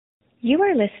You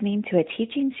are listening to a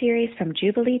teaching series from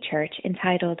Jubilee Church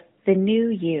entitled The New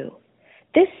You.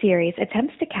 This series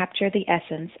attempts to capture the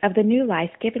essence of the new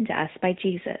life given to us by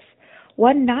Jesus,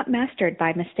 one not mastered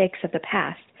by mistakes of the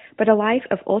past, but a life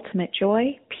of ultimate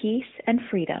joy, peace, and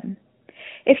freedom.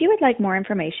 If you would like more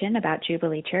information about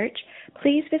Jubilee Church,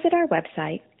 please visit our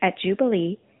website at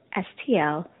jubileestl.org.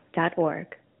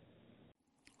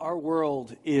 Our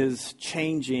world is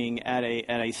changing at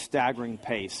a staggering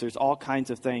pace. There's all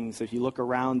kinds of things. If you look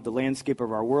around the landscape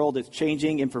of our world, it's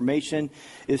changing. Information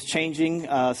is changing.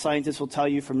 Scientists will tell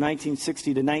you from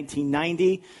 1960 to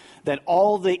 1990 that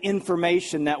all the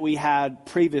information that we had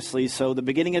previously, so the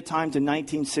beginning of time to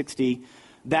 1960,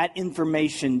 that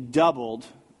information doubled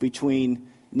between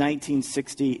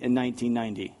 1960 and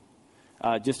 1990.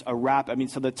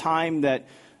 So the time that,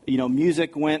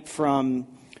 music went from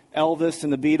Elvis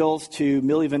and the Beatles to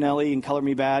Milli Vanilli and Color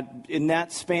Me Bad, in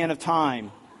that span of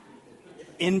time,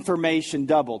 information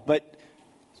doubled. But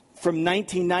from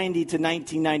 1990 to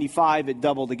 1995, it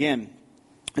doubled again.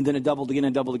 And then it doubled again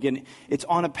and doubled again. It's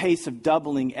on a pace of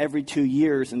doubling every 2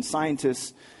 years. And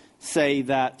scientists say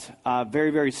that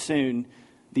very, very soon,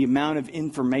 the amount of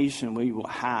information we will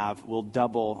have will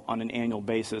double on an annual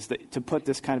basis. To put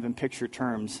this kind of in picture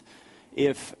terms,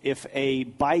 if a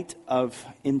byte of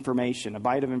information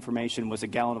was a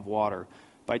gallon of water,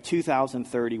 by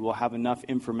 2030 we'll have enough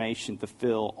information to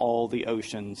fill all the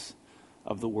oceans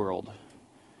of the world.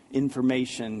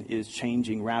 Information is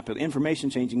changing rapidly. Information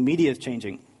changing, media is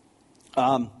changing.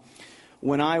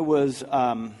 When I was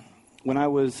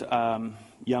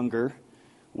younger,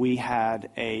 we had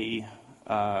there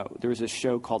was a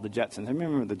show called The Jetsons. I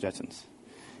remember The Jetsons.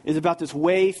 It's about this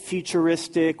way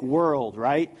futuristic world,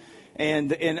 right?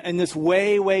 And in this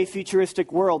way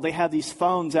futuristic world, they had these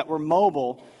phones that were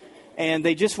mobile, and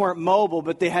they just weren't mobile,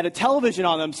 but they had a television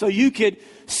on them, so you could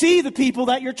see the people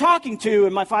that you're talking to.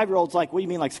 And my 5-year-old's like, "What do you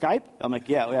mean, like Skype?" I'm like,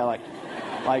 yeah, like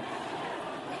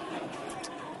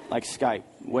Skype.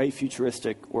 Way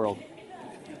futuristic world.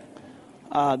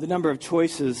 The number of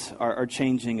choices are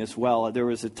changing as well. There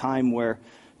was a time where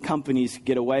companies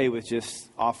get away with just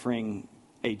offering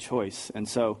a choice, and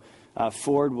so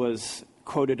Ford was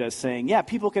quoted as saying, yeah,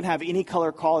 people can have any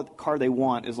color car they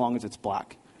want as long as it's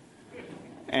black.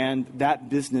 And that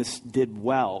business did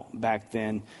well back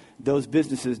then. Those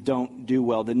businesses don't do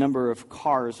well. The number of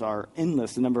cars are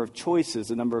endless. The number of choices,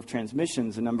 the number of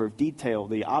transmissions, the number of detail,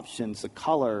 the options, the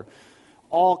color,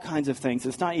 all kinds of things.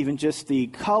 It's not even just the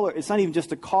color. It's not even just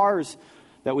the cars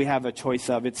that we have a choice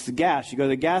of. It's the gas. You go to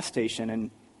the gas station, and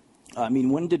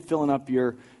when did filling up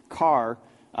your car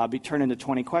be turned into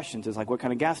 20 questions? It's like, what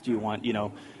kind of gas do you want?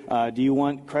 Do you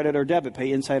want credit or debit?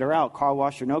 Pay inside or out? Car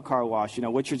wash or no car wash?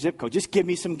 What's your zip code? Just give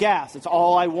me some gas. That's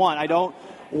all I want. I don't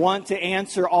want to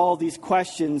answer all these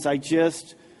questions. I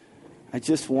just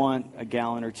want a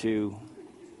gallon or two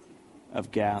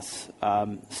of gas.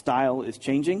 Style is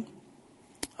changing.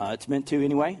 It's meant to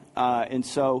anyway.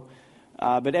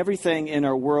 But everything in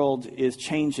our world is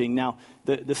changing. Now,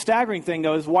 the staggering thing,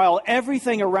 though, is while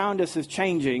everything around us is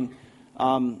changing,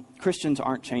 Christians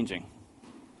aren't changing.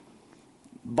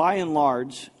 By and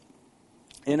large,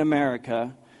 in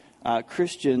America,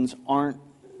 Christians aren't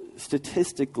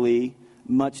statistically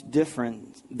much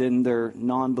different than their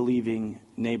non-believing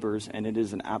neighbors, and it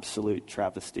is an absolute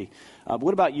travesty. But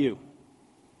what about you?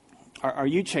 Are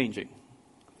you changing?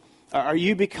 Are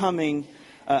you becoming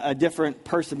a different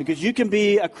person? Because you can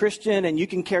be a Christian and you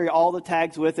can carry all the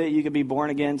tags with it. You can be born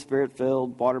again,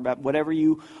 spirit-filled, water baptized, whatever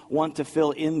you want to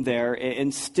fill in there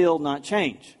and still not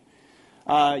change.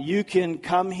 You can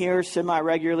come here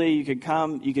semi-regularly. You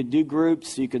can do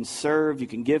groups. You can serve. You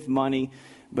can give money,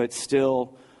 but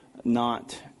still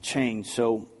not change.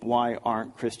 So why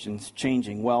aren't Christians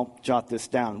changing? Well, jot this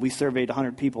down. We surveyed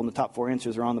 100 people, and the top 4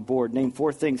 answers are on the board. Name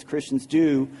 4 things Christians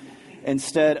do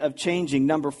instead of changing.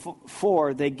 Number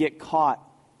 4, they get caught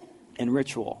in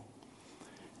ritual.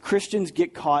 Christians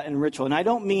get caught in ritual. And I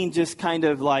don't mean just kind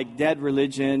of like dead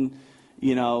religion,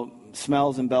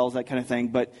 smells and bells, that kind of thing.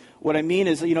 But what I mean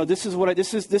is, this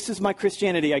is my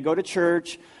Christianity. I go to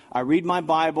church, I read my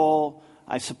Bible,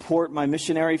 I support my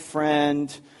missionary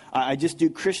friend, I just do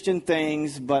Christian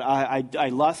things, but I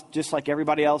lust just like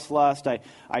everybody else lusts.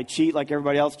 I cheat like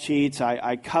everybody else cheats.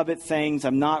 I covet things.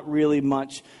 I'm not really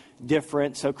much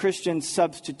different. So Christians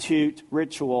substitute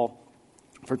ritual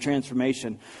for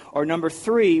transformation. Or number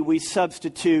 3, we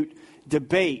substitute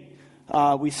debate.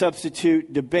 I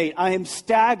am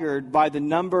staggered by the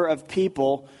number of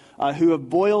people who have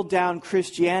boiled down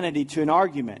Christianity to an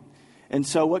argument. And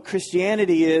so what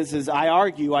Christianity is I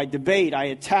argue, I debate, I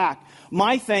attack.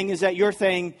 My thing is that your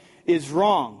thing is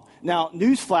wrong. Now,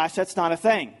 newsflash, that's not a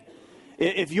thing.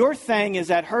 If your thing is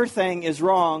that her thing is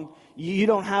wrong, you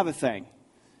don't have a thing.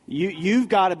 You've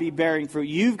got to be bearing fruit.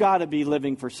 You've got to be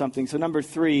living for something. So number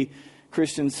 3,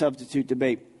 Christian substitute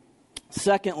debate.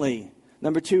 Secondly,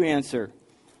 number 2 answer,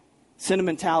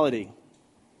 sentimentality.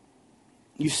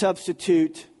 You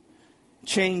substitute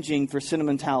changing for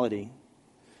sentimentality.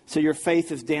 So your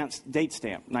faith is date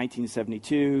stamped.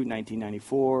 1972,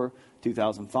 1994,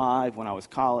 2005, when I was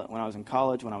in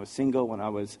college, when I was single, when I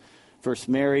was first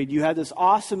married. You had this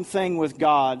awesome thing with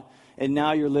God, and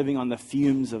now you're living on the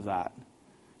fumes of that.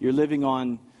 You're living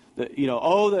on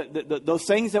those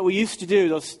things that we used to do,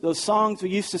 those songs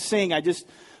we used to sing. I just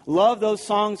love those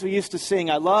songs we used to sing.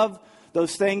 I love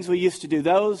those things we used to do.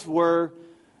 Those were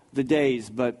the days,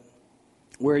 but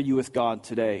where are you with God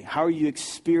today? How are you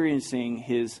experiencing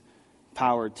His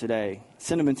power today?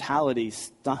 Sentimentality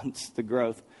stunts the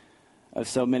growth of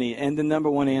so many. And the number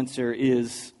 1 answer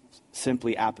is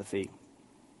simply apathy.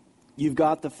 You've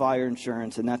got the fire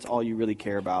insurance, and that's all you really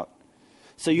care about.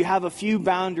 So you have a few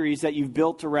boundaries that you've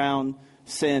built around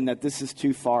sin, that this is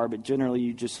too far, but generally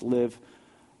you just live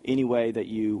any way that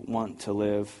you want to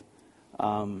live.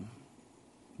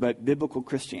 But biblical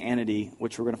Christianity,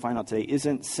 which we're going to find out today,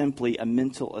 isn't simply a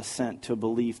mental assent to a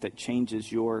belief that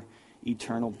changes your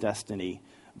eternal destiny,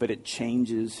 but it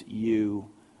changes you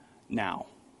now.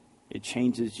 It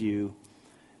changes you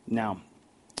now.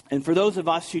 And for those of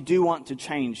us who do want to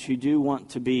change, who do want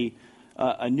to be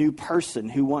a new person,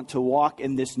 who want to walk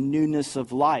in this newness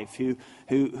of life, who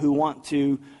want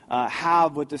to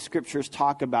have what the Scriptures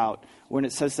talk about when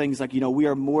it says things like, we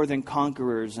are more than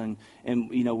conquerors, and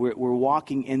we're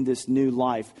walking in this new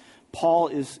life. Paul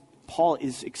is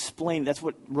explaining, that's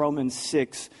what Romans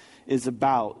 6 is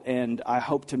about, and I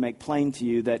hope to make plain to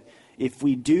you that if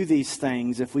we do these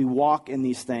things, if we walk in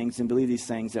these things and believe these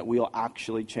things, that we'll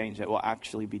actually change, that we'll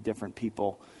actually be different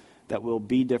people, that we'll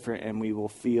be different and we will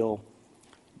feel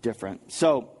different.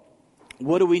 So,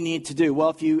 what do we need to do?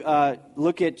 Well, if you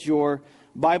look at your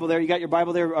Bible there, you got your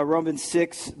Bible there, Romans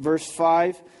 6, verse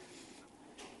 5.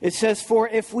 It says, "For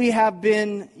if we have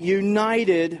been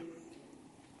united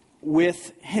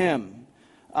with Him,"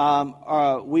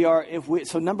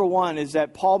 So number 1 is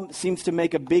that Paul seems to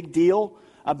make a big deal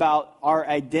about our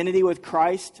identity with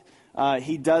Christ.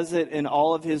 He does it in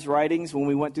all of his writings. When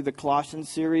we went through the Colossians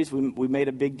series, we made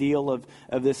a big deal of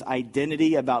this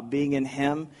identity about being in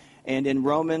Him. And in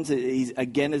Romans, he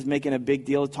again is making a big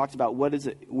deal. It talks about what is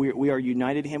it we are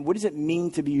united in Him. What does it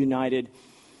mean to be united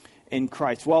in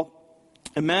Christ? Well,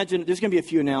 imagine, there's going to be a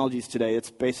few analogies today. It's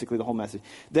basically the whole message.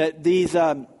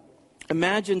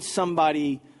 Imagine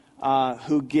somebody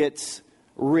who gets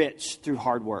rich through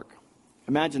hard work.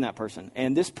 Imagine that person.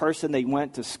 And this person, they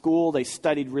went to school, they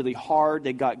studied really hard,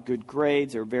 they got good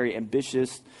grades, they were very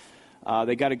ambitious,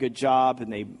 they got a good job,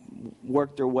 and they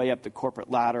worked their way up the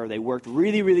corporate ladder. They worked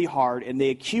really, really hard, and they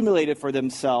accumulated for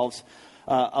themselves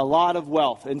a lot of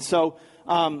wealth. And so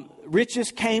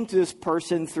riches came to this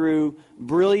person through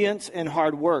brilliance and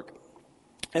hard work.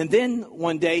 And then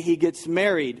one day he gets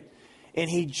married, and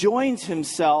he joins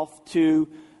himself to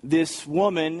this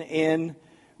woman in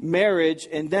marriage,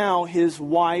 and now his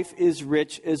wife is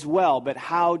rich as well. But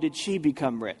how did she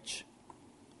become rich?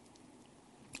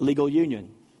 Legal union.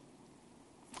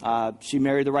 She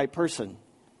married the right person.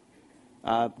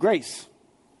 Grace.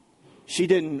 She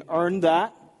didn't earn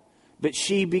that, but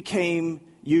she became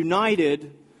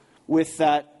united with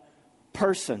that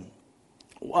person.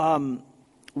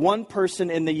 One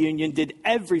person in the union did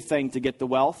everything to get the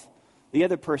wealth. The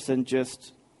other person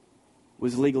just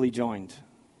was legally joined.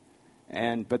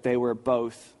 But they were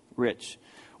both rich.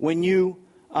 When you,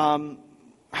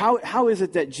 how is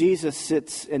it that Jesus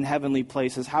sits in heavenly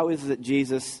places? How is it that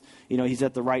Jesus, He's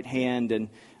at the right hand and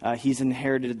He's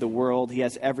inherited the world. He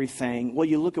has everything. Well,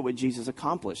 you look at what Jesus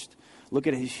accomplished. Look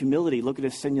at His humility. Look at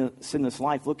His sinless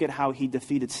life. Look at how He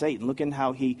defeated Satan. Look at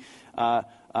how He,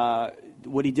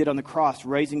 what He did on the cross,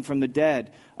 raising from the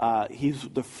dead. He's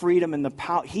the freedom and the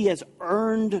power. He has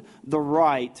earned the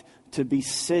right to be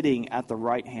sitting at the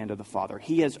right hand of the Father.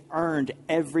 He has earned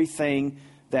everything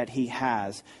that He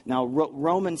has. Now,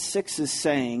 Romans 6 is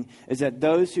saying is that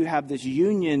those who have this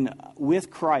union with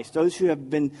Christ, those who have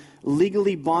been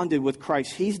legally bonded with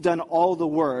Christ, He's done all the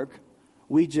work.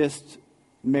 We just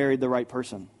married the right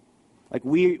person. Like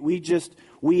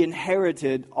we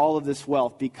inherited all of this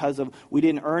wealth because of, we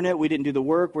didn't earn it, we didn't do the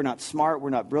work, we're not smart, we're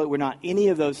not brilliant, we're not any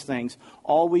of those things.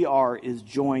 All we are is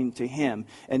joined to him.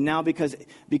 And now because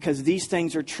these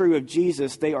things are true of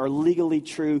Jesus, they are legally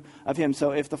true of him.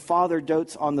 So if the Father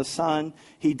dotes on the Son,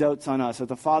 he dotes on us. If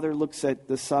the Father looks at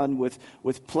the Son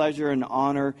with pleasure and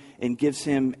honor and gives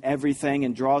him everything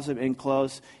and draws him in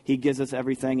close, he gives us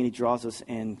everything and he draws us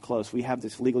in close. We have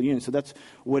this legal union. So that's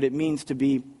what it means to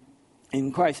be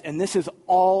in Christ. And this is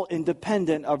all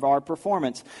independent of our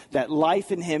performance. That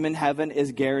life in him in heaven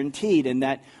is guaranteed, and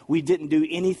that we didn't do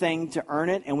anything to earn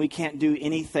it and we can't do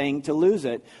anything to lose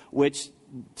it, which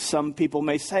some people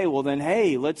may say, well then,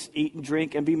 hey, let's eat and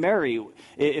drink and be merry.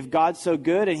 If God's so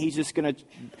good and he's just going to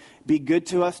be good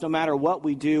to us no matter what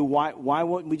we do, why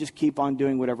wouldn't we just keep on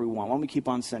doing whatever we want? Why don't we keep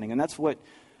on sinning? And that's what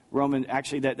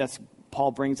that's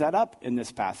Paul brings that up in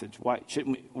this passage. Why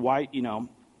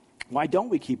don't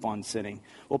we keep on sinning?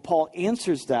 Well, Paul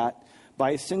answers that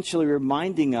by essentially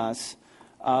reminding us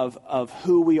of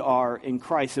who we are in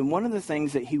Christ. And one of the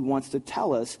things that he wants to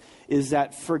tell us is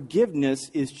that forgiveness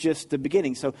is just the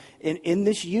beginning. So in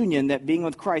this union, that being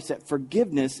with Christ, that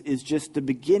forgiveness is just the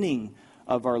beginning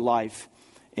of our life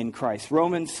in Christ.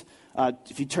 Romans,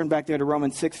 if you turn back there to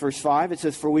Romans 6, verse 5, it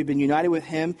says, "For we've been united with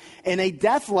him in a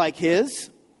death like his,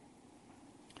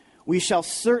 we shall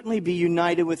certainly be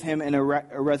united with him in a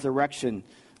resurrection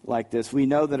like this. We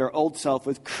know that our old self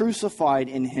was crucified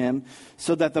in him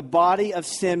so that the body of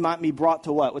sin might be brought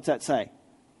to" what? What's that say?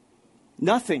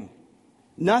 Nothing.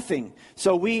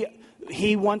 So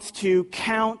he wants to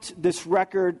count this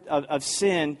record of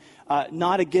sin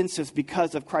not against us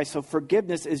because of Christ. So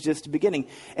forgiveness is just the beginning.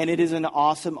 And it is an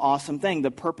awesome, awesome thing.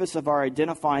 The purpose of our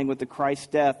identifying with the Christ's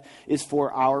death is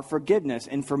for our forgiveness.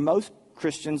 And for most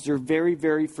Christians, they're very,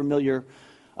 very familiar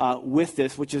with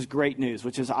this, which is great news,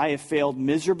 which is I have failed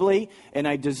miserably and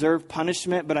I deserve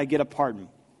punishment, but I get a pardon.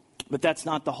 But that's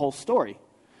not the whole story.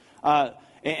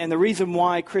 And the reason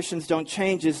why Christians don't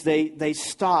change is they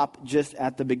stop just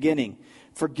at the beginning.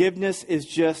 Forgiveness is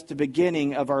just the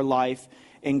beginning of our life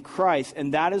in Christ.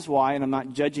 And that is why, and I'm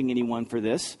not judging anyone for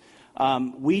this,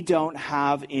 we don't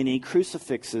have any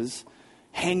crucifixes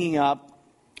hanging up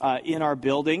in our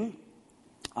building.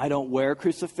 I don't wear a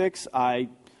crucifix. I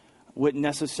wouldn't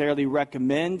necessarily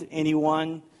recommend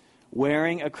anyone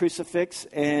wearing a crucifix.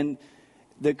 And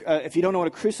if you don't know what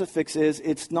a crucifix is,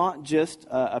 it's not just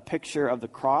a picture of the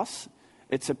cross.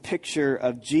 It's a picture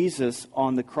of Jesus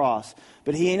on the cross.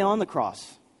 But he ain't on the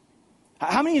cross.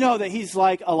 How many know that he's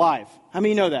like alive? How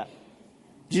many know that?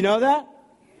 Do you know that?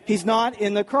 He's not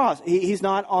in the cross. He's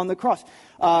not on the cross.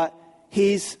 The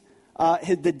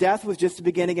death was just the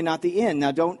beginning and not the end.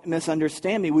 Now, don't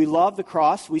misunderstand me. We love the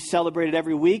cross. We celebrate it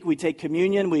every week. We take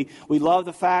communion. We love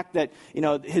the fact that,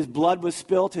 his blood was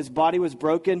spilt, his body was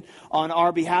broken on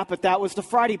our behalf. But that was the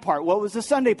Friday part. What was the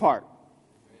Sunday part?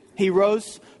 He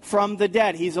rose from the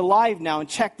dead. He's alive now. And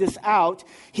check this out.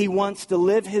 He wants to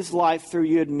live his life through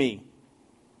you and me.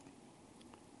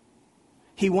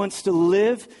 He wants to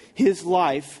live his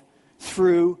life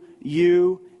through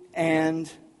you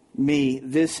and me.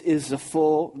 This is the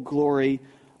full glory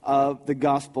of the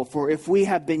gospel. For if we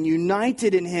have been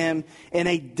united in him in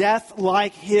a death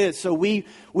like his, so we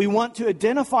want to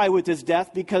identify with his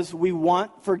death because we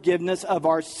want forgiveness of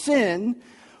our sin,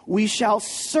 we shall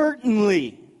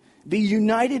certainly be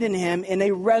united in him in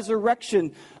a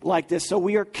resurrection like this. So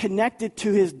we are connected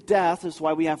to his death. That's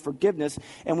why we have forgiveness.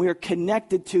 And we are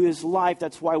connected to his life.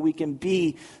 That's why we can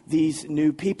be these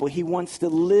new people. He wants to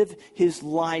live his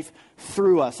life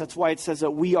through us. That's why it says that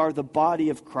we are the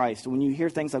body of Christ. When you hear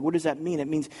things like, what does that mean? It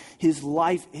means his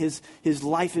life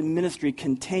in ministry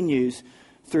continues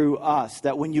through us.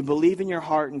 That when you believe in your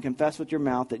heart and confess with your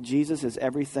mouth that Jesus is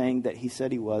everything that he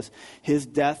said he was, his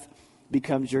death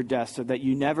becomes your death, so that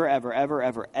you never, ever, ever,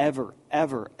 ever, ever,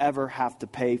 ever, ever have to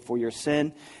pay for your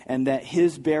sin, and that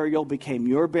his burial became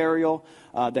your burial,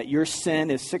 that your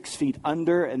sin is 6 feet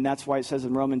under, and that's why it says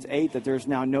in Romans 8 that there's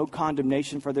now no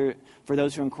condemnation for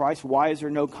those who are in Christ. Why is there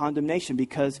no condemnation?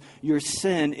 Because your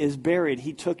sin is buried.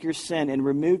 He took your sin and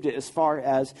removed it as far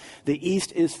as the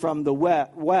east is from the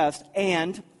west,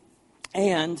 and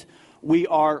we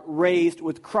are raised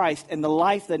with Christ. And the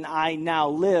life that I now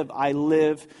live, I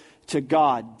live to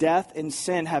God. Death and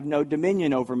sin have no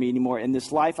dominion over me anymore. In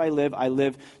this life I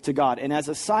live to God. And as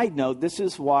a side note, this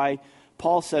is why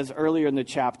Paul says earlier in the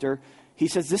chapter, he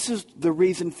says, this is the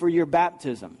reason for your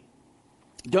baptism.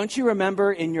 Don't you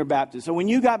remember in your baptism? So when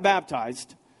you got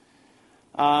baptized,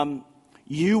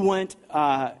 you went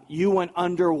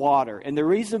underwater. And the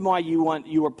reason why you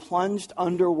were plunged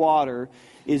underwater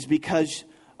is because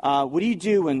what do you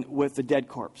do with the dead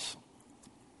corpse?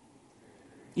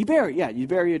 You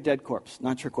bury a dead corpse.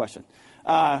 Not your question.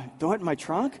 Throw it in my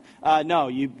trunk? No,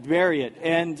 you bury it.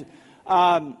 And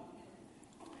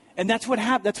that's what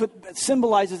happened. That's what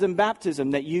symbolizes in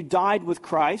baptism, that you died with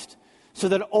Christ, so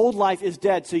that old life is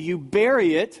dead. So you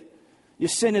bury it. Your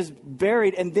sin is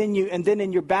buried, and then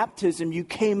in your baptism you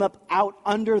came out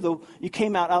under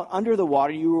the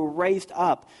water. You were raised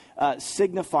up,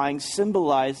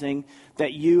 symbolizing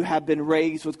that you have been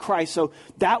raised with Christ. So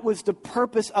that was the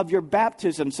purpose of your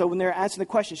baptism. So when they're asking the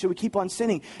question, should we keep on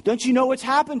sinning? Don't you know what's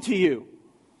happened to you?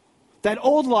 That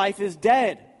old life is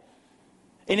dead.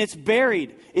 And it's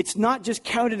buried. It's not just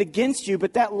counted against you,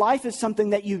 but that life is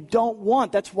something that you don't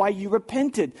want. That's why you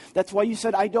repented. That's why you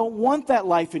said, I don't want that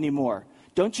life anymore.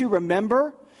 Don't you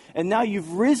remember? And now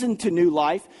you've risen to new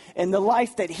life. And the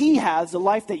life that he has, the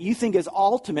life that you think is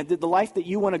ultimate, the life that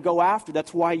you want to go after,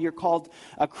 that's why you're called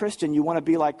a Christian. You want to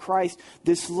be like Christ.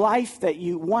 This life that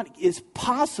you want is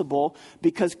possible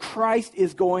because Christ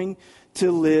is going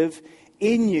to live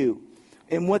in you.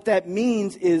 And what that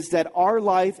means is that our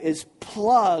life is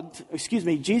plugged,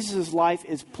 Jesus' life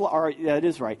is that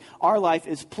is right. Our life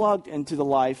is plugged into the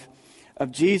life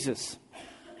of Jesus,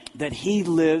 that he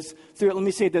lives through it. Let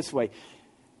me say it this way.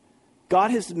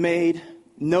 God has made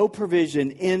no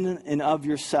provision in and of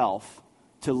yourself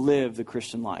to live the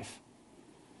Christian life.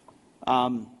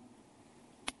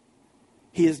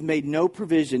 He has made no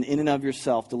provision in and of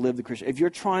yourself to live the Christian. If you're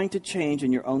trying to change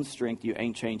in your own strength, you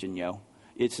ain't changing, yo.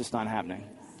 It's just not happening.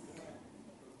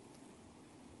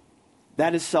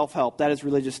 That is self-help. That is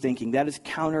religious thinking. That is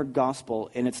counter-gospel.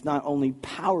 And it's not only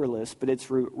powerless, but it's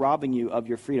robbing you of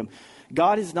your freedom.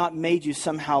 God has not made you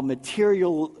somehow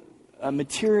materially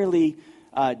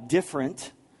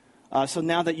different. So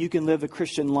now that you can live a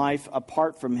Christian life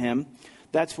apart from him,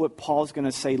 that's what Paul's going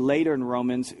to say later in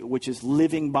Romans, which is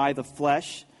living by the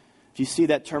flesh. If you see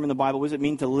that term in the Bible, what does it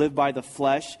mean to live by the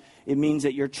flesh? It means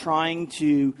that you're trying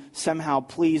to somehow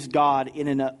please God in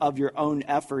and of your own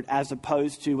effort, as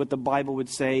opposed to what the Bible would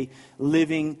say,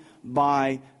 living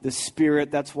by the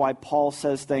Spirit. That's why Paul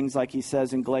says things like he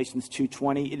says in Galatians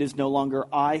 2:20, it is no longer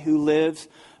I who lives,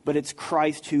 but it's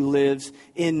Christ who lives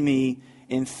in me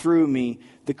and through me.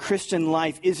 The Christian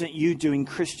life isn't you doing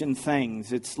Christian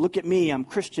things. It's, look at me, I'm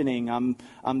Christianing, I'm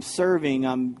serving,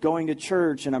 I'm going to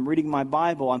church, and I'm reading my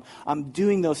Bible. I'm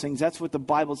doing those things. That's what the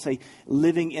Bible say,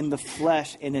 living in the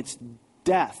flesh, and it's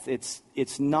death. It's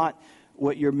not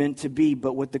what you're meant to be,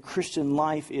 but what the Christian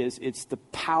life is, it's the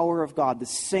power of God, the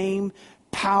same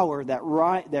power that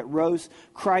rose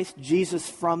Christ Jesus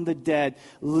from the dead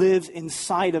lives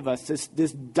inside of us.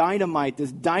 This dynamite,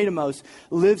 this dynamos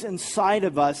lives inside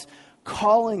of us,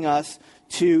 calling us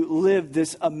to live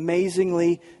this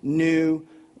amazingly new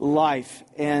life.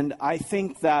 And I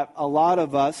think that a lot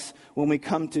of us, when we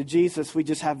come to Jesus, we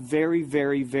just have very,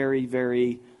 very, very,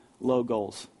 very low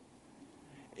goals.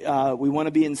 We want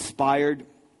to be inspired.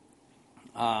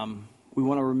 We want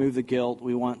to remove the guilt.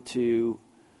 We want to,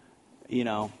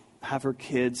 have her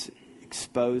kids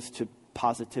exposed to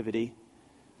positivity.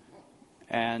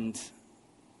 But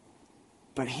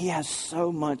he has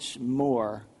so much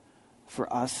more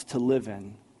for us to live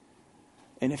in.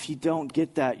 And if you don't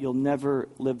get that, you'll never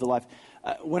live the life.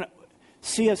 When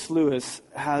C.S. Lewis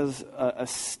has a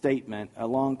statement, a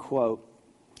long quote,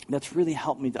 that's really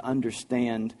helped me to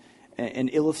understand and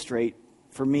illustrate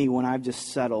for me when I've just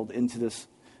settled into this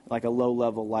like a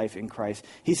low-level life in Christ.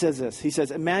 He says this. He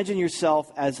says, imagine yourself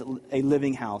as a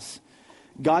living house.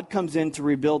 God comes in to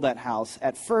rebuild that house.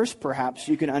 At first, perhaps,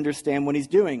 you can understand what he's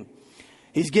doing.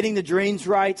 He's getting the drains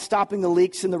right, stopping the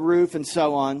leaks in the roof, and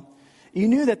so on. You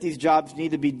knew that these jobs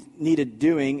needed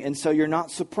doing, and so you're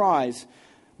not surprised.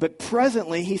 But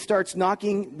presently, he starts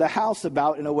knocking the house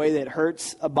about in a way that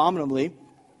hurts abominably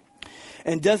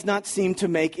and does not seem to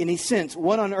make any sense.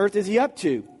 What on earth is he up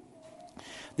to?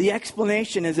 The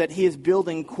explanation is that he is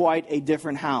building quite a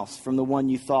different house from the one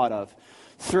you thought of.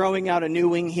 Throwing out a new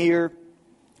wing here,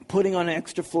 putting on an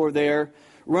extra floor there,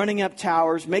 running up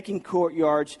towers, making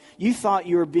courtyards. You thought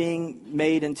you were being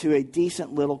made into a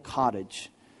decent little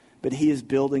cottage, but he is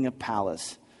building a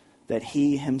palace that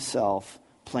he himself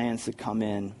plans to come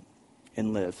in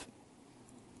and live.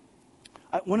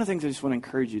 One of the things I just want to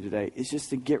encourage you today is just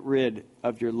to get rid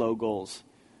of your low goals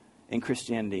in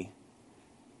Christianity.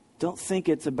 Don't think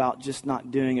it's about just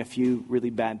not doing a few really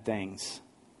bad things.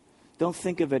 Don't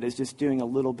think of it as just doing a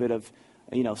little bit of,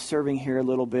 serving here a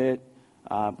little bit,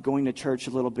 going to church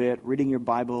a little bit, reading your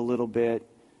Bible a little bit,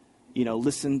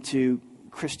 listen to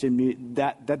Christian music.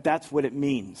 That's what it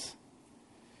means.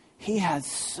 He has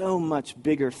so much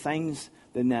bigger things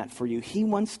than that for you. He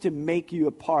wants to make you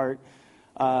a part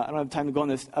I don't have time to go on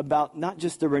this, about not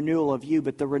just the renewal of you,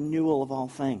 but the renewal of all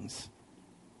things.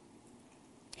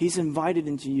 He's invited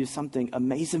into you something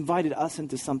amazing. He's invited us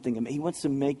into something amazing. He wants to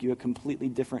make you a completely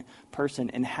different person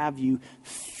and have you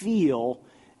feel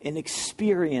and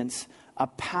experience a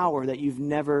power that you've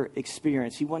never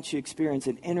experienced. He wants you to experience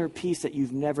an inner peace that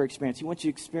you've never experienced. He wants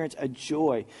you to experience a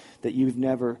joy that you've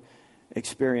never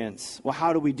experienced. Well,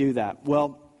 how do we do that?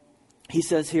 Well, he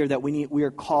says here that we are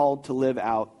called to live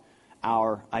out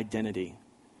our identity.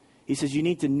 He says you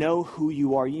need to know who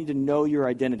you are. You need to know your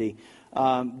identity.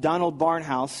 Donald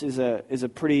Barnhouse is a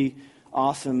pretty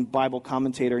awesome Bible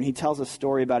commentator, and he tells a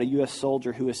story about a U.S.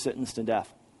 soldier who was sentenced to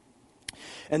death.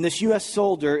 And this U.S.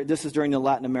 soldier, this is during the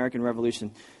Latin American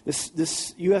Revolution,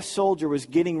 this U.S. soldier was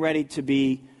getting ready to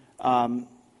be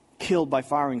killed by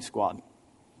firing squad.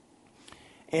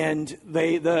 And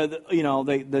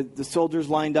the soldiers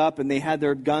lined up, and they had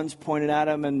their guns pointed at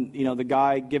him, and the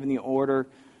guy giving the order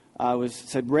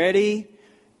said, "Ready,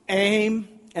 aim."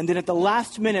 And then at the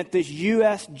last minute, this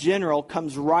U.S. general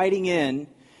comes riding in,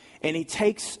 and he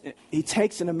takes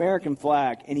an American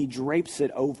flag and he drapes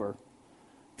it over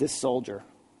this soldier.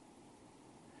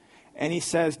 And he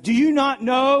says, "Do you not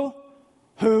know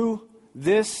who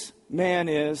this man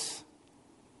is?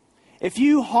 If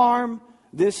you harm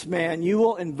this man, you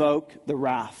will invoke the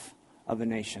wrath of a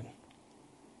nation."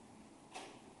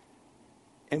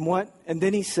 And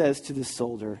then he says to this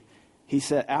soldier, he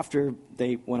said, after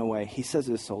they went away, he says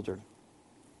to the soldier,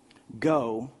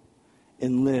 "Go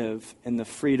and live in the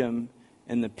freedom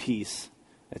and the peace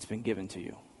that's been given to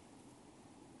you."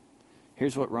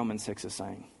 Here's what Romans 6 is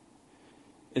saying,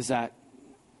 is that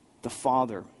the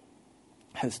Father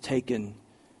has taken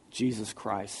Jesus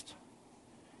Christ,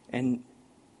 and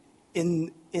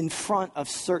in front of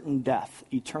certain death,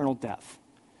 eternal death,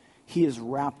 he has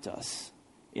wrapped us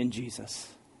in Jesus.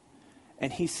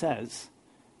 And he says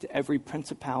to every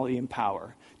principality and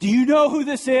power, "Do you know who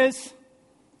this is?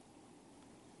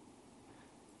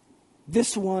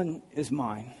 This one is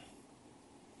mine."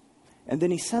 And then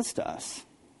he says to us,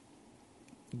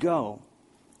 "Go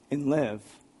and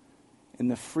live in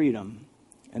the freedom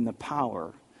and the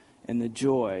power and the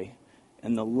joy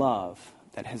and the love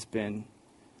that has been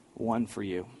won for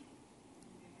you."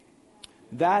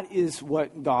 That is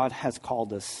what God has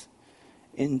called us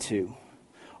into.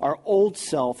 Our old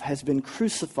self has been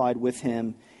crucified with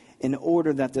him in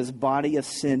order that this body of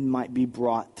sin might be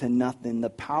brought to nothing.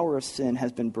 The power of sin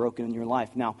has been broken in your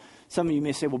life. Now, some of you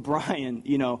may say, "Well, Brian,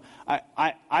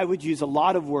 I would use a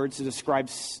lot of words to describe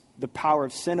the power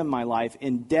of sin in my life,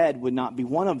 and dead would not be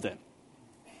one of them.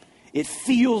 It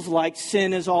feels like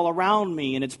sin is all around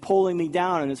me, and it's pulling me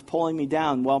down, and it's pulling me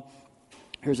down." Well,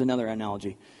 here's another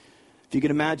analogy. If you can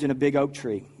imagine a big oak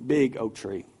tree,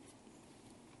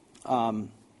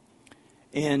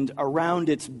 and around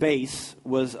its base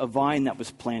was a vine that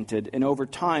was planted. And over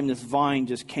time, this vine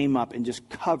just came up and just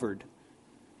covered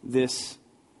this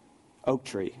oak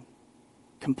tree.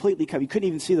 Completely covered. You couldn't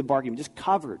even see the bark, even just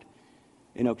covered.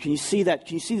 Can you see that?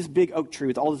 Can you see this big oak tree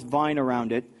with all this vine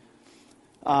around it?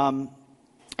 And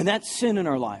that's sin in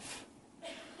our life.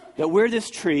 That we're this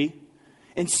tree,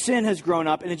 and sin has grown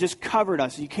up, and it just covered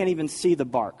us. You can't even see the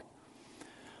bark.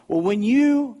 Well, when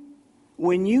you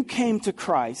came to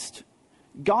Christ,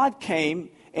 God came,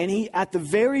 and he, at the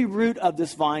very root of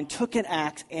this vine, took an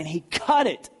axe and he cut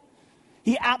it.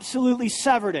 He absolutely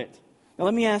severed it. Now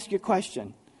let me ask you a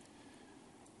question.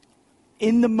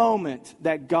 In the moment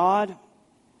that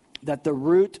the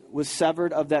root was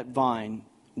severed of that vine,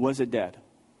 was it dead?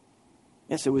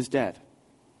 Yes, it was dead.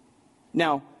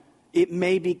 Now, it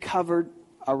may be covered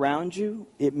around you.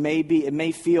 You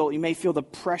may feel the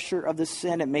pressure of the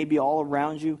sin. It may be all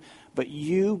around you, but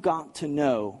you got to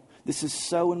know. This is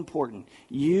so important.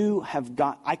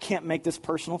 I can't make this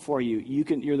personal for you.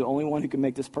 You're the only one who can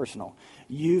make this personal.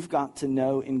 You've got to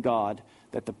know in God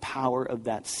that the power of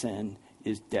that sin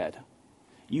is dead.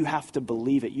 You have to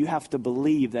believe it. You have to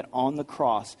believe that on the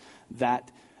cross,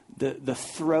 that the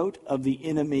throat of the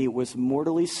enemy was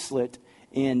mortally slit,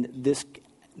 and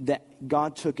that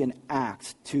God took an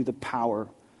axe to the power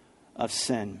of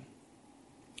sin.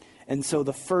 And so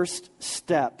the first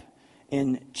step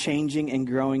in changing and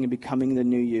growing and becoming the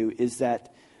new you is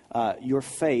that your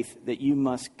faith, that you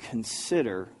must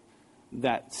consider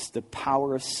that the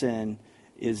power of sin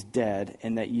is dead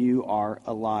and that you are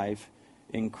alive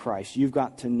in Christ. You've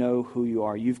got to know who you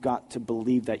are. You've got to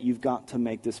believe that. You've got to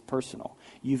make this personal.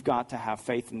 You've got to have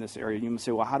faith in this area. You must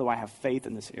say, "Well, how do I have faith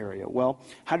in this area?" Well,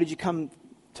 how did you come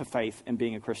to faith in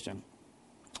being a Christian?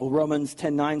 Well, Romans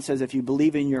 10:9 says, if you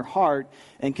believe in your heart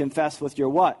and confess with your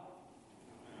what?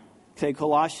 Okay,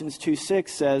 Colossians 2:6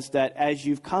 says that as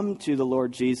you've come to the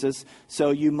Lord Jesus,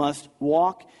 so you must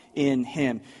walk in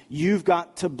him. You've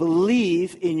got to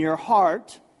believe in your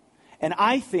heart, and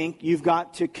I think you've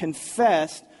got to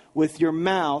confess with your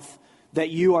mouth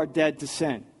that you are dead to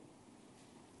sin.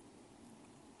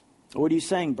 What are you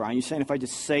saying, Brian? You're saying if I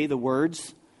just say the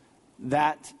words,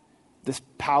 that this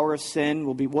power of sin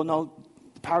will be... Well, no,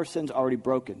 the power of sin's already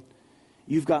broken.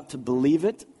 You've got to believe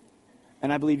it,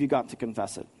 and I believe you've got to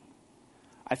confess it.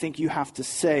 I think you have to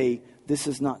say, this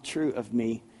is not true of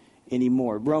me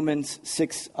anymore. Romans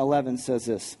 6:11 says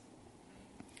this.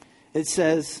 It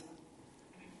says...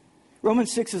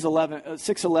 Romans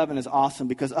 6:11 is awesome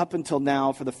because up until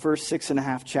now, for the first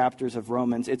 6.5 chapters of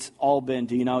Romans, it's all been,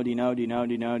 do you know, do you know, do you know,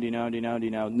 do you know, do you know, do you know, do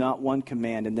you know, not one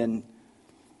command. And then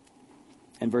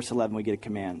in verse 11, we get a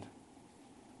command.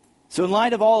 So in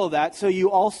light of all of that, so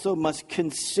you also must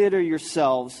consider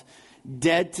yourselves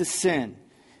dead to sin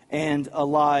and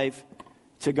alive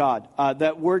to God.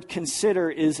 That word consider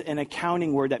is an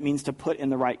accounting word that means to put in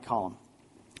the right column.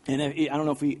 And I don't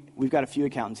know if we've got a few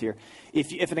accountants here.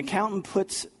 If an accountant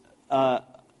puts a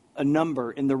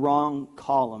number in the wrong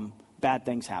column, bad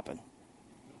things happen.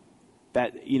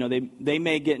 They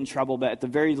may get in trouble, but at the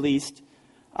very least,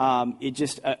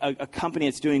 a company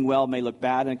that's doing well may look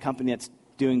bad, and a company that's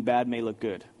doing bad may look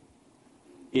good.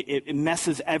 It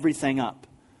messes everything up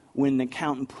when the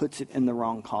accountant puts it in the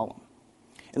wrong column.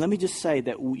 And let me just say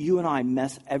that you and I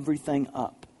mess everything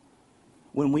up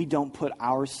when we don't put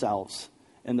ourselves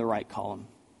in the right column.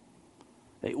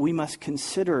 We must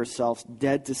consider ourselves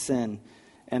dead to sin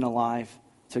and alive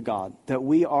to God. That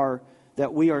we are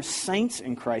saints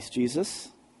in Christ Jesus.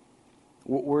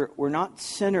 We're not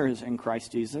sinners in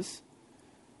Christ Jesus.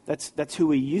 That's who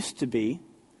we used to be.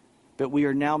 But we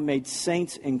are now made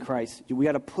saints in Christ. We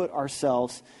got to put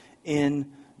ourselves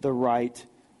in the right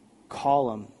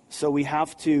column. So we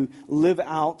have to live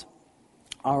out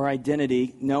our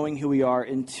identity, knowing who we are.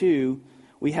 And two,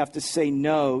 we have to say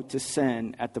no to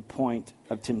sin at the point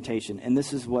of temptation. And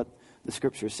this is what the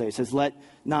scriptures say. It says, let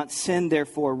not sin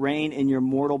therefore reign in your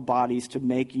mortal bodies to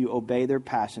make you obey their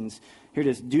passions. Here it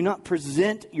is. Do not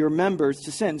present your members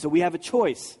to sin. So we have a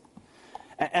choice.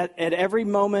 At every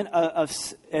moment of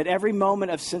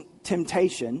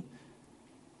temptation,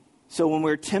 so when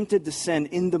we're tempted to sin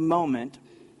in the moment,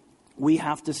 we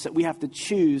have to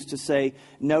choose to say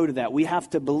no to that. We have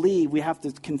to believe, we have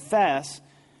to confess,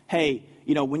 hey,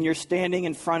 when you're standing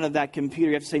in front of that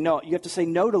computer, you have to say no. You have to say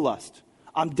no to lust.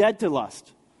 I'm dead to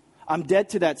lust. I'm dead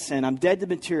to that sin. I'm dead to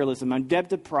materialism. I'm dead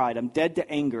to pride. I'm dead to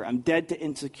anger. I'm dead to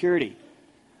insecurity.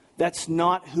 That's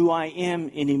not who I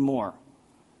am anymore.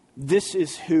 This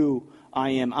is who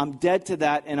I am. I'm dead to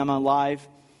that, and I'm alive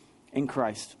in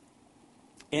Christ.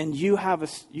 And you have a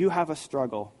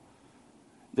struggle.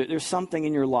 There's something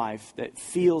in your life that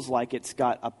feels like it's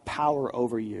got a power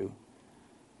over you.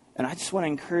 And I just want to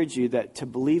encourage you that to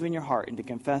believe in your heart and to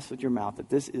confess with your mouth that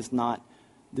this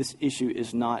issue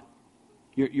is not,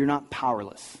 you're not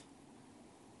powerless.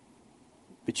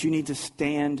 But you need to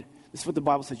stand. This is what the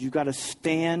Bible says. You've got to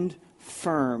stand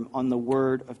firm on the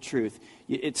word of truth.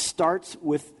 It starts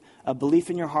with a belief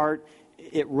in your heart.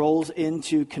 It rolls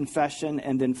into confession.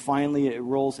 And then finally it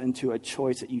rolls into a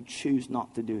choice that you choose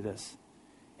not to do this.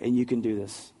 And you can do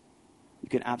this. You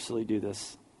can absolutely do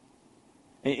this.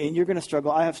 And you're going to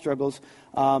struggle. I have struggles.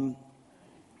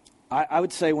 I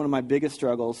would say one of my biggest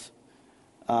struggles,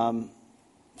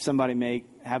 somebody may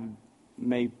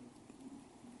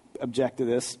object to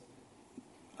this,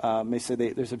 may say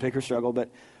there's a bigger struggle, but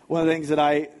one of the things that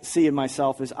I see in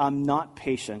myself is I'm not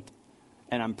patient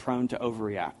and I'm prone to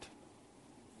overreact.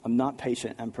 I'm not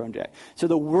patient and I'm prone to act. So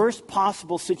the worst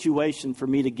possible situation for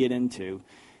me to get into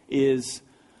is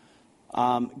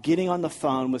getting on the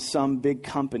phone with some big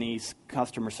company's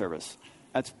customer service.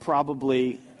 That's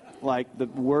probably like the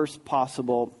worst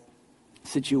possible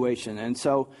situation. And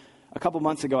so a couple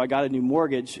months ago, I got a new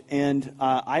mortgage, and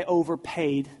I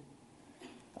overpaid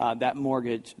that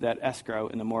mortgage, that escrow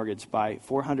in the mortgage, by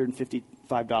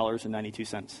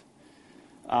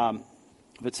 $455.92.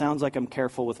 If it sounds like I'm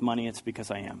careful with money, it's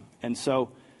because I am. And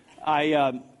so I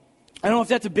don't know if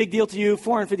that's a big deal to you.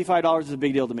 $455 is a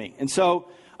big deal to me. And so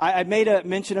I made a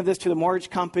mention of this to the mortgage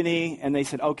company, and they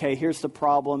said, okay, here's the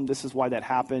problem. This is why that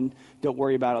happened. Don't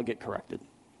worry about it. It'll get corrected.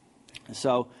 And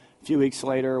so a few weeks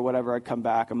later or whatever, I come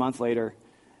back a month later,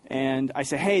 and I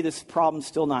say, hey, this problem's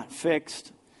still not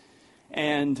fixed.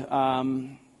 And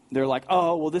they're like,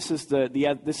 oh, well, this is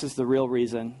the real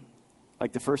reason.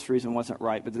 Like the first reason wasn't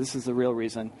right, but this is the real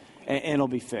reason, and it'll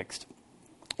be fixed.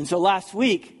 And so last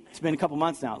week, it's been a couple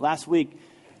months now, last week,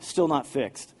 still not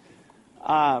fixed.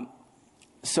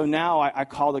 So now I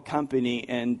call the company,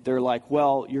 and they're like,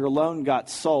 well, your loan got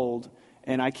sold,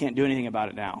 and I can't do anything about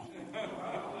it now.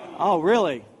 Oh,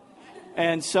 really?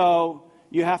 And so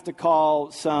you have to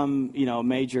call some,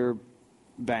 major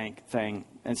bank thing.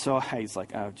 And so he's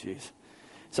like, oh, geez.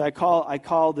 So I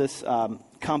call this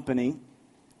company,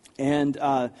 and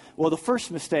the first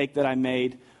mistake that I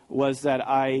made was that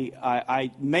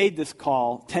I made this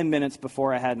call 10 minutes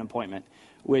before I had an appointment,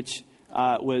 which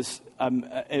was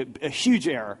a huge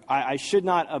error. I should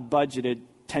not have budgeted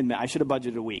 10 minutes. I should have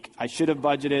budgeted a week. I should have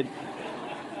budgeted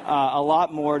a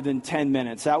lot more than 10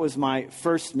 minutes. That was my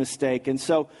first mistake. And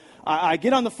so I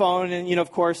get on the phone, and,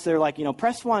 of course, they're like,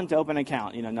 press 1 to open an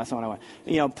account. That's not what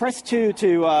I want. Press 2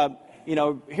 to,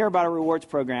 hear about a rewards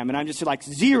program. And I'm just like,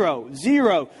 0,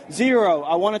 0, 0.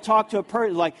 I want to talk to a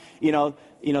person, like,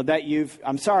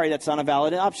 I'm sorry, that's not a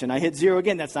valid option. I hit 0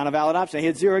 again, that's not a valid option. I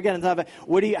hit 0 again, it's not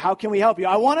how can we help you?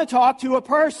 I want to talk to a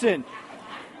person.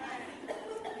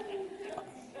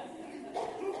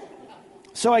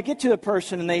 So I get to the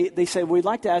person, and they say, we'd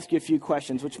like to ask you a few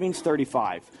questions, which means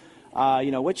 35.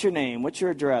 What's your name? What's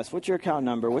your address? What's your account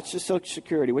number? What's your Social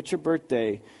Security? What's your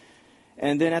birthday?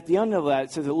 And then at the end of that,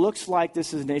 it says, it looks like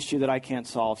this is an issue that I can't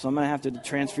solve, so I'm going to have to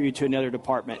transfer you to another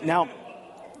department. Now,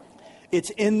 it's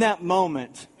in that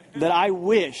moment that I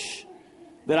wish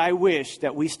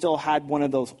that we still had one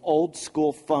of those old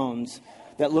school phones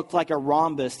that looked like a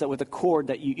rhombus, that with a cord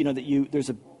that there's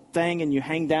a thing and you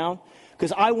hang down,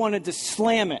 because I wanted to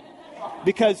slam it,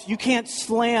 because you can't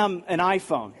slam an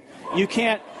iPhone. You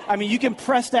can't. You can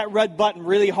press that red button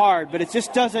really hard, but it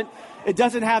just doesn't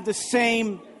have the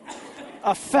same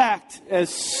effect as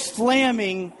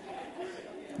slamming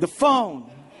the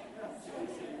phone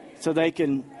so they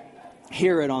can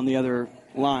hear it on the other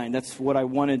line. That's what I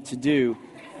wanted to do.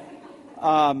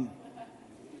 But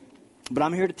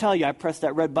I'm here to tell you, I pressed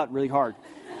that red button really hard.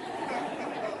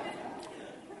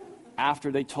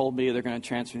 After they told me they're going to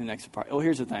transfer me to the next department. Well,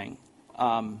 here's the thing.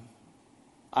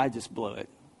 I just blew it.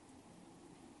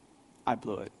 I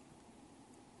blew it.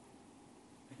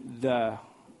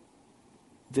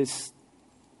 This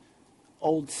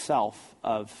old self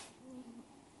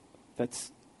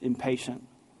that's impatient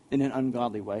in an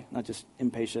ungodly way, not just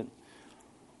impatient,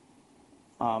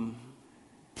 prone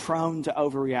to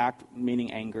overreact,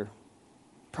 meaning anger.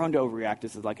 Prone to overreact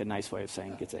is like a nice way of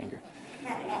saying gets anger.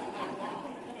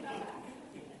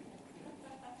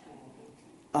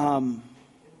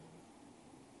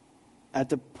 At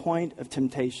the point of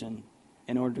temptation,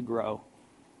 in order to grow,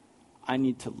 I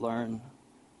need to learn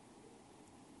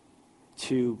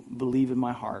to believe in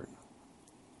my heart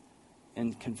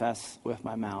and confess with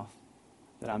my mouth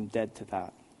that I'm dead to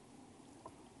that.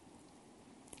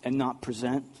 And not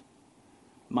present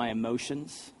my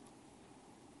emotions,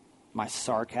 my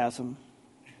sarcasm,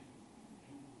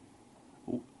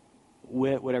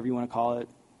 wit, whatever you want to call it,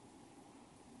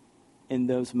 in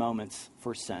those moments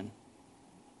for sin.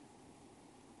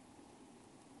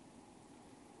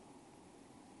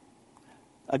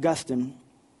 Augustine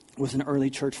was an early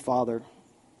church father,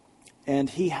 and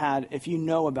he had, if you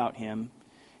know about him,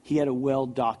 he had a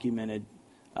well-documented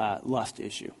lust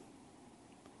issue.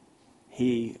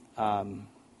 He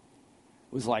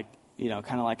was like, kind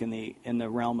of like in the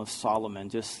realm of Solomon,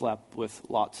 just slept with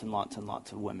lots and lots and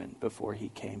lots of women before he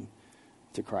came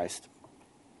to Christ.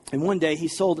 And one day he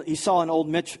saw an old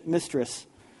mistress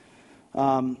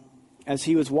as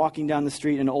he was walking down the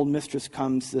street. An old mistress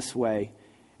comes this way,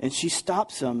 and she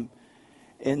stops him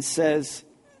and says,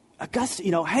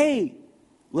 Augustine, hey,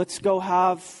 let's go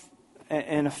have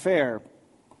an affair.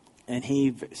 And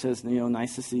he says,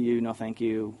 nice to see you. No, thank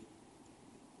you.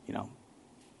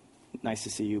 Nice to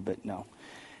see you, but no.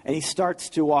 And he starts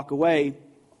to walk away,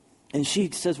 and she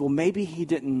says, well, maybe he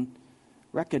didn't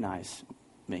recognize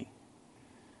me.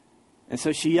 And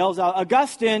so she yells out,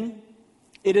 Augustine,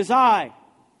 it is I.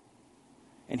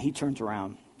 And he turns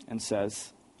around and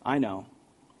says, I know,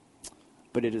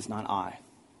 but it is not I.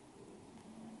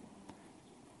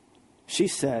 She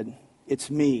said,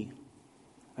 it's me.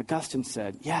 Augustine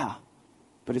said, yeah,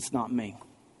 but it's not me.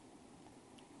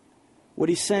 What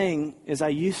he's saying is I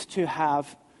used to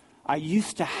have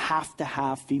to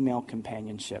have female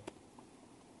companionship,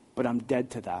 but I'm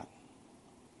dead to that.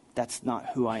 That's not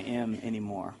who I am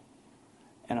anymore,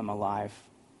 and I'm alive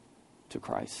to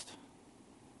Christ.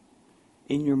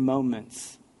 In your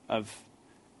moments of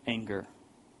anger,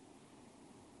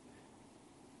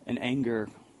 and anger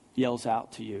yells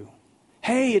out to you,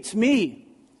 hey, it's me.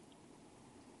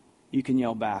 You can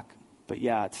yell back, but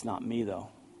yeah, it's not me though.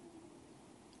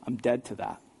 I'm dead to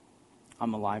that.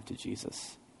 I'm alive to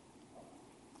Jesus.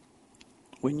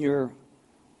 When you're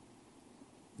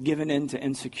given in to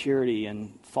insecurity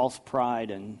and false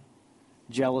pride and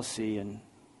jealousy and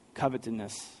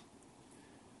covetousness.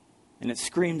 And it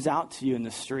screams out to you in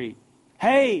the street,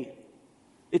 "Hey,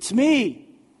 it's me!"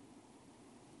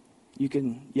 You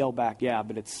can yell back, "Yeah,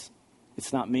 but it's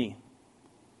not me.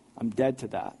 I'm dead to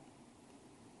that.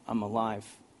 I'm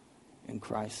alive in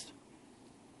Christ."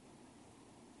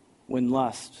 When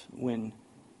lust, when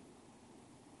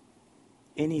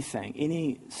anything,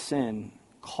 any sin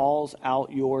calls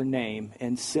out your name,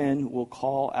 and sin will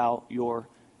call out your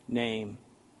name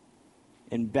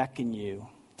and beckon you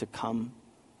to come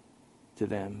to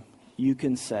them, you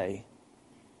can say,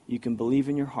 you can believe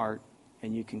in your heart,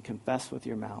 and you can confess with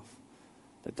your mouth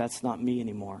that that's not me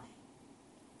anymore.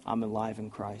 I'm alive in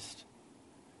Christ.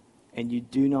 And you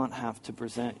do not have to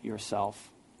present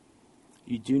yourself.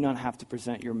 You do not have to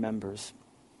present your members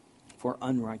for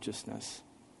unrighteousness.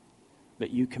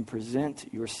 But you can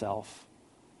present yourself,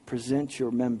 present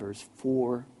your members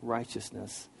for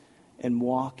righteousness, and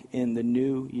walk in the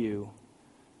new you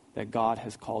that God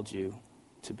has called you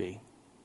to be.